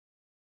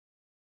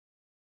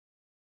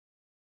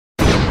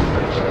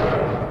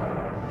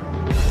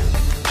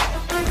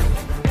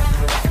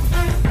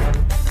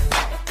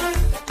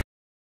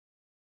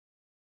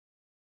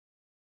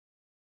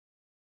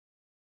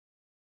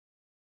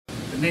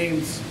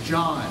name's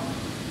John,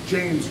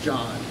 James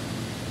John.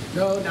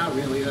 No, not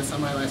really, that's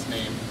not my last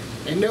name.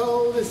 And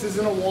no, this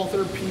isn't a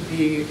Walther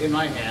PP in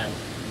my hand.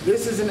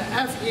 This is an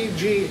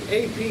Feg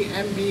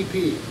Ap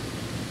Mbp.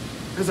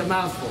 It's a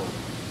mouthful,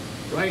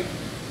 right?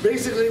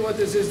 Basically what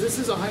this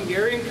is a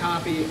Hungarian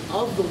copy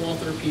of the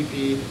Walther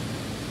PP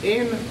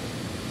in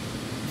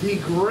the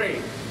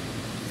great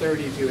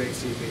 32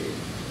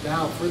 ACP.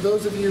 Now, for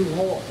those of you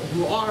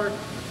who are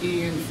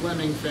Ian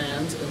Fleming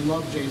fans and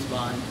love James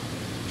Bond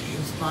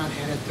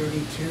had a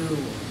 32,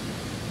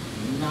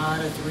 not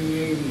a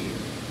 380.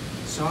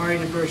 Sorry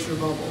to burst your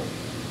bubble.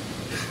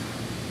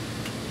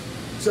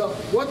 So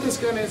what this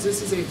gun is,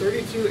 this is a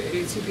 32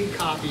 ACP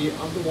copy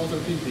of the Walther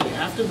PP.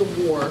 After the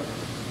war,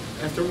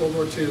 after World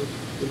War II,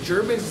 the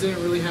Germans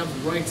didn't really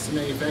have rights to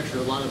manufacture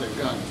a lot of their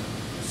guns.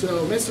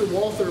 So Mr.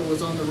 Walther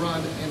was on the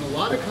run, and a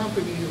lot of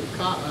countries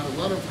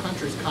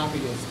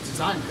copied his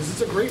design because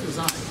it's a great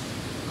design.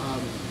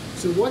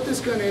 So what this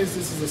gun is,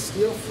 this is a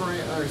steel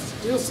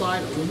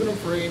slide, aluminum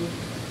frame,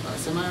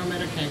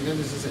 semi-automatic handgun.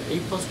 This is an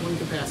 8+1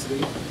 capacity.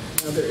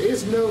 Now there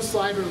is no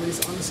slide release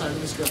on the side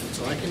of this gun,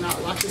 so I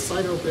cannot lock the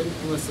slide open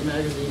unless the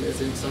magazine is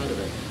inside of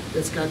it.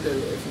 It's got the,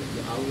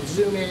 I will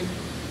zoom in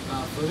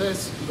for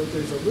this, but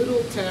there's a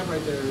little tab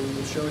right there, and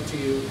we'll show it to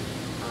you.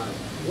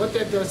 What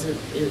that does is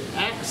it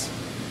acts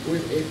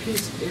with a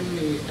piece in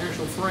the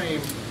actual frame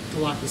to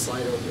lock the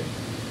slide open.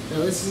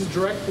 Now this is a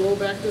direct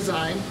blowback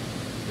design.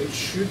 It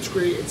shoots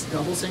great. It's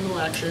double single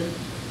action.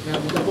 Now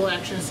the double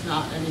action is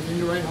not anything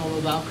to write home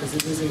about because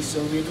it is a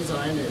Soviet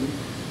design, and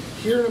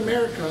here in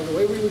America, the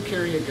way we would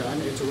carry a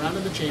gun, it's around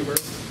in the chamber,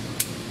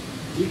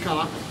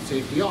 decock,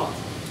 safety off,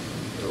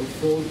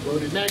 full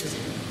loaded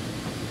magazine.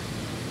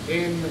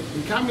 In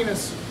the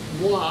communist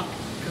bloc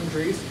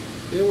countries,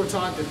 they were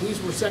taught that these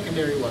were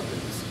secondary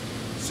weapons.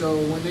 So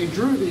when they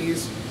drew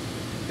these,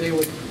 they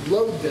would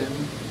load them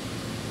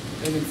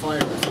and then fire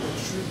them.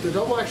 The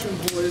double action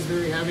bullet is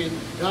very heavy.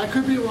 Now, I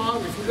could be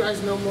wrong. If you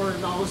guys know more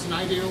knowledge than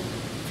I do,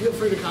 feel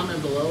free to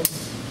comment below.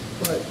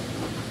 But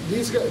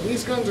these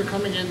guns are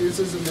coming in. This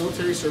is a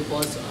military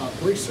surplus,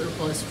 police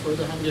surplus for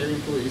the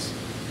Hungarian police.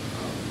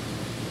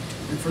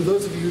 And for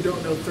those of you who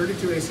don't know,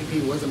 32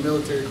 ACP was a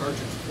military cartridge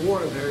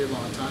for a very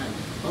long time.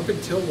 Up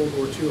until World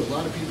War II, a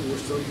lot of people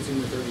were still using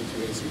the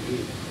 32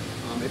 ACP.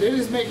 It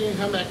is making a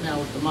comeback now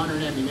with the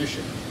modern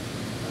ammunition.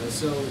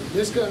 So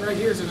this gun right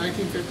here is a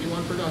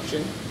 1951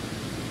 production.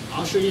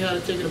 I'll show you how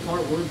to take it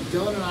apart.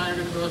 Dylan and I are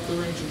going to go out to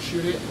the range and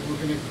shoot it, and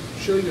we're going to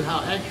show you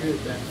how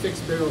accurate that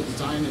fixed barrel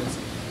design is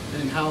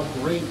and how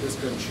great this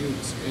gun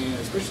shoots, and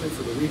especially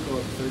for the recoil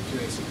of the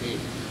 32 ACP.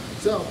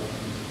 So,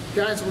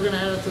 guys, we're going to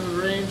head out to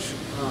the range.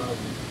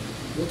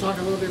 We'll talk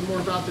a little bit more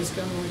about this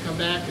gun when we come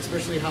back,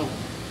 especially how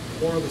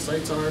poor the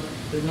sights are.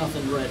 There's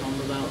nothing to write home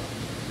about.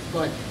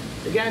 But,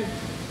 again,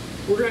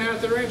 we're going to head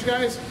out to the range,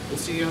 guys. We'll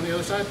see you on the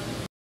other side.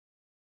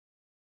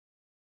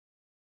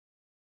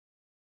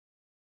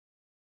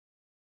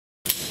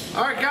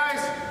 Alright guys,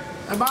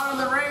 I'm out on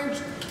the range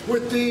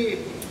with the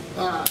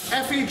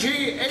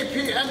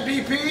Feg Ap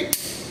Mbp.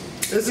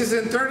 This is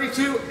in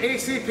 32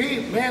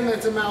 ACP. Man,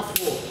 that's a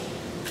mouthful.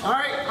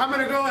 Alright, I'm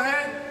going to go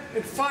ahead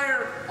and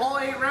fire all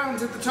 8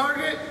 rounds at the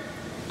target.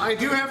 I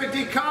do have it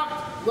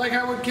decocked like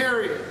I would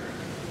carry it.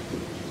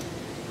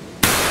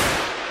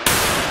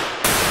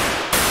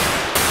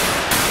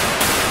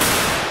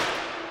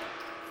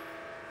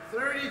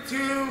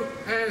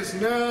 .32 has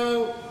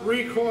no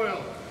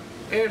recoil.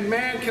 And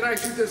man, can I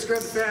shoot this gun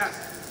fast.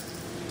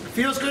 It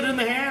feels good in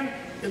the hand,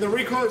 and the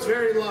recoil is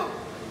very low.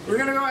 We're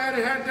going to go ahead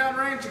and head down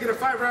range to get a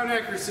 5-round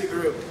accuracy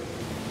group.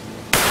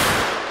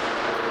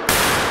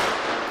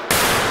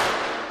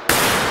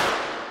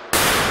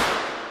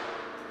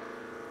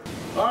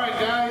 Alright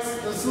guys,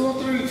 this little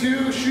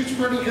 .32 shoots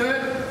pretty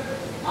good.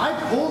 I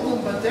pulled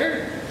them, but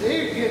they're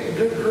getting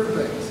good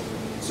groupings.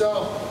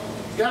 So,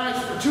 guys,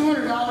 for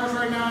 $200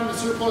 right now in the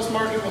surplus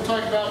market, we'll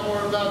talk about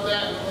more about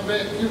that in a little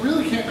bit. You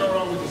really can't go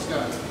wrong with this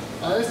gun.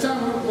 This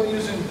time we're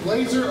using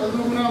Blazer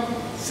aluminum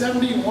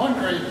 71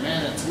 grade,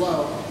 man, it's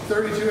low,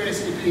 32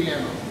 ACP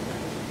ammo.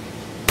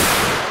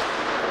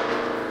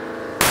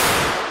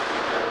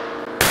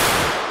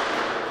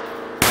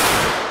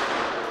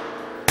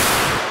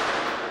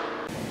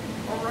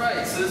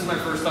 Alright, so this is my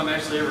first time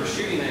actually ever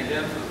shooting that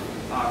gun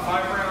for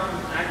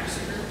 5-round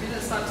accuracy group.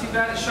 It's not too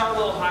bad. It shot a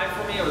little high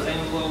for me. I was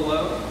aiming a little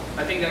low.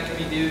 I think that could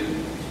be due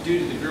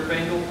to the grip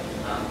angle.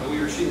 But we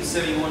were shooting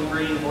 71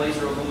 green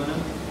Blazer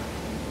aluminum.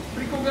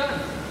 Pretty cool gun.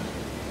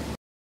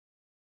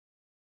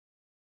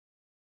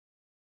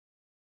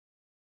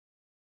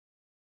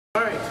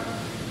 Alright. I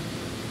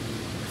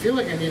feel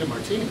like I need a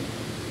martini.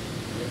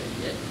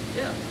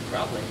 Yeah,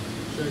 probably.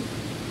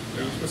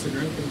 Are you supposed to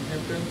drink and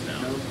have guns?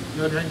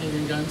 No. No drinking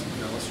in guns?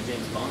 No, unless you're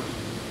James Bond.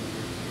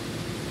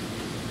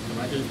 Am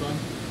I James Bond?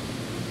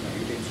 No,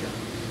 you're James John.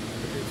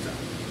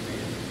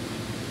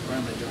 Or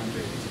am I John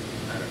James?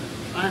 I don't know.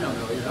 I don't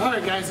know either.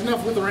 Alright guys,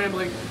 enough with the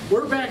rambling.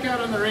 We're back out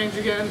on the range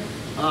again.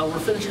 We're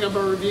finishing up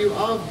our review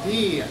of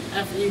the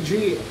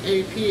Feg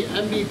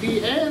Ap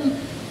Mbp and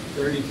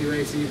 32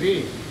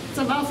 ACP. It's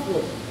a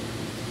mouthful.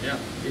 Yeah.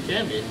 It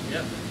can be.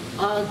 Yeah.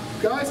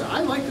 Guys,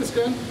 I like this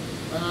gun.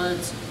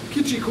 It's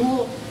kitschy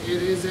cool.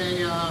 It is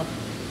a,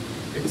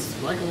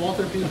 it's like a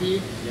Walther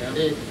PB. Yeah.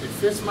 It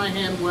fits my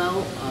hand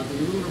well. The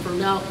aluminum frame.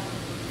 Now,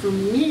 for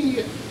me,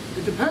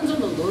 it depends on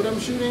the load I'm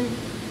shooting.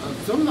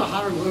 Some of the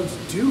hotter loads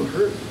do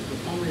hurt the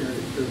palm of your,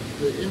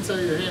 the inside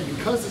of your hand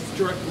because it's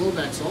direct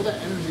blowback, so all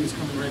that energy is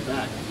coming right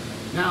back.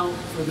 Now,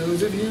 for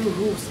those of you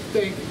who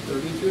think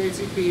 32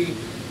 ACP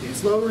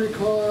is low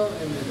recoil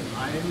and that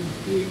I am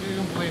being a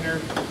complainer,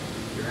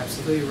 you're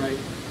absolutely right.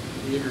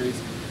 He agrees.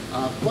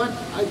 But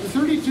the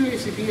 32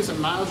 ACP is a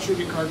mild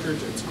shooting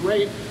cartridge. It's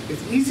great.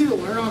 It's easy to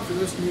learn on for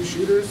those new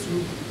shooters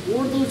who,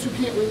 or those who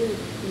can't really,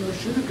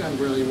 shoot a gun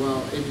really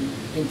well in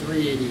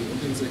 380 and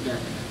things like that.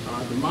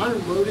 The modern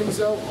loadings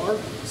though are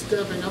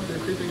stepping up. They're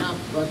creeping up.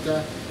 But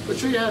let's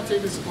show you how to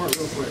take this apart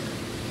real quick.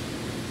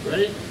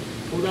 Ready?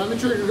 Pull down the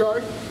trigger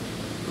guard.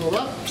 Pull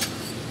up.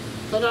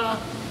 Ta-da!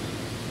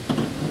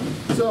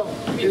 So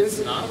it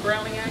is not a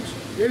Browning action.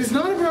 It is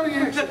not a Browning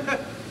action.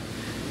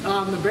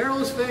 The barrel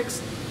is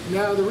fixed.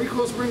 Now the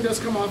recoil spring does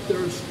come off.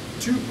 There's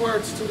two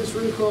parts to this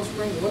recoil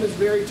spring. One is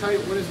very tight,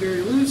 one is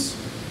very loose.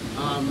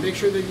 Make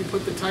sure that you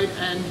put the tight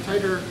end,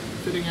 tighter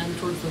fitting end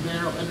towards the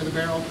barrel, end of the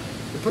barrel.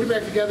 You put it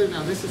back together.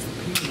 Now this is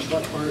the pain in the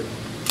butt part.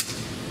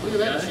 Look at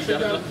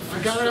that.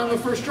 I got it on the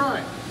first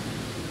try.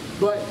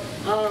 But,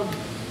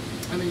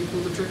 and then you pull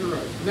the trigger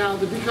right. Now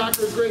the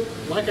decocker is great.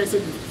 Like I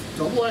said,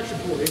 double action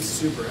pull is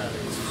super heavy.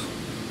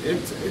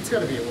 It's got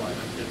to be a what?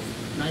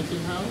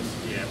 19 pounds?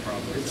 Yeah,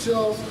 probably.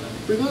 So,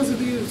 for those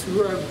of you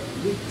who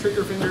have weak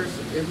trigger fingers,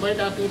 it might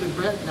not be the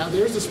best. Now,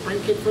 there's a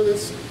spring kit for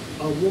this.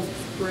 Wolf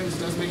Springs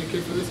does make a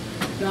kit for this.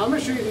 Now, I'm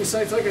going to show you these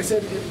sights. Like I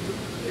said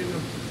in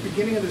the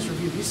beginning of this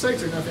review, these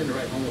sights are nothing to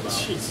write home about.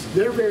 Jeez.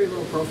 They're very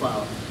low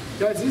profile.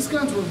 Guys, these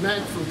guns were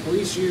meant for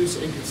police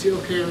use and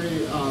concealed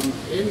carry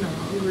in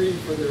Hungary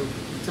for their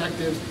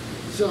detectives.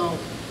 So,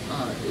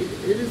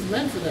 it is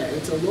meant for that.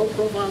 It's a low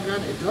profile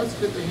gun. It does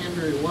fit the hand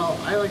very well.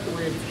 I like the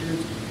way it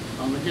shoots.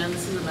 Again,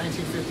 this is a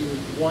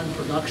 1951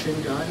 production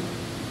gun,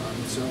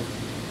 so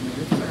I mean,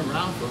 it's been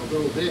around for a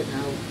little bit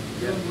now.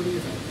 Yeah. What do you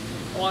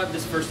think? Well,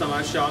 this first time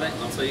I shot it, and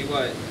I'll tell you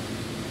what,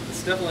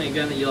 it's definitely a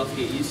gun that you'll have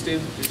to get used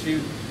to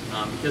shoot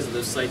because of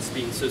those sights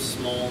being so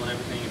small and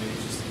everything. I mean,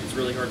 it's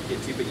really hard to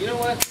get to. But you know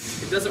what?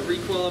 It doesn't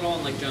recoil at all,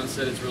 and like John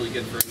said, it's really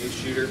good for a new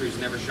shooter who's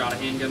never shot a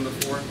handgun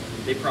before.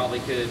 They probably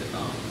could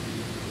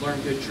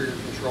learn good trigger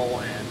control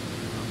and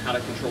how to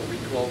control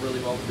recoil really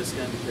well with this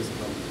gun because of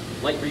the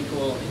light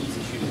recoil and easy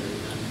shooting of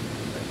the gun.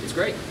 It's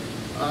great.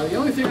 The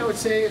only thing I would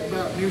say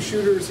about new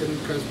shooters, and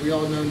because we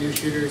all know new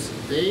shooters,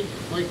 they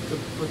like to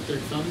put their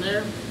thumb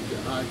there.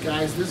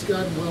 Guys, this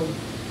gun will,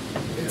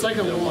 it's like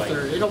a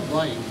Walther, it'll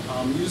bite.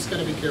 You just got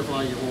to be careful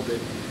how you hold it.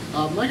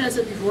 Like I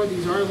said before,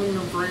 these are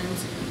aluminum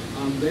frames.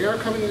 They are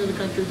coming into the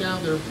country now.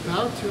 They're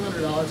about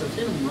 $200. I've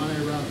seen them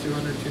running around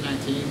 $200,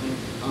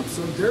 $219.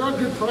 So they're a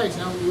good price.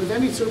 Now, with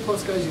any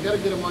surplus, guys, you got to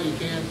get them while you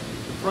can.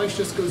 The price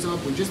just goes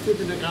up. We just did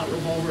the Nagant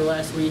revolver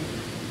last week.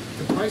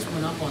 The price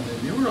went up on them.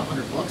 They were $100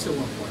 at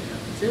one point.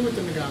 Same with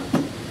the Nagant.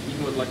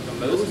 Even with like the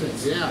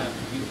Moses. Yeah.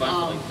 You can buy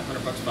for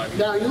like $100 5 years.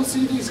 Now you'll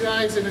see these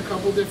guys in a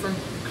couple different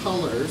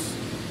colors.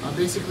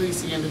 Basically,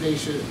 it's the end of day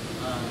shit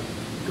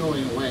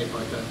going away.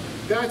 But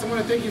guys, I want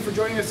to thank you for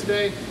joining us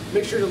today.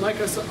 Make sure to like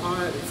us,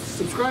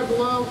 subscribe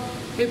below,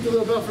 hit the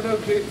little bell for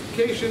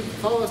notification,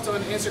 follow us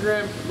on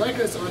Instagram, like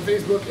us on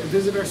Facebook, and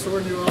visit our store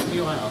in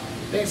New Ohio.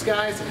 Thanks,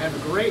 guys, and have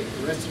a great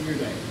rest of your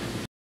day.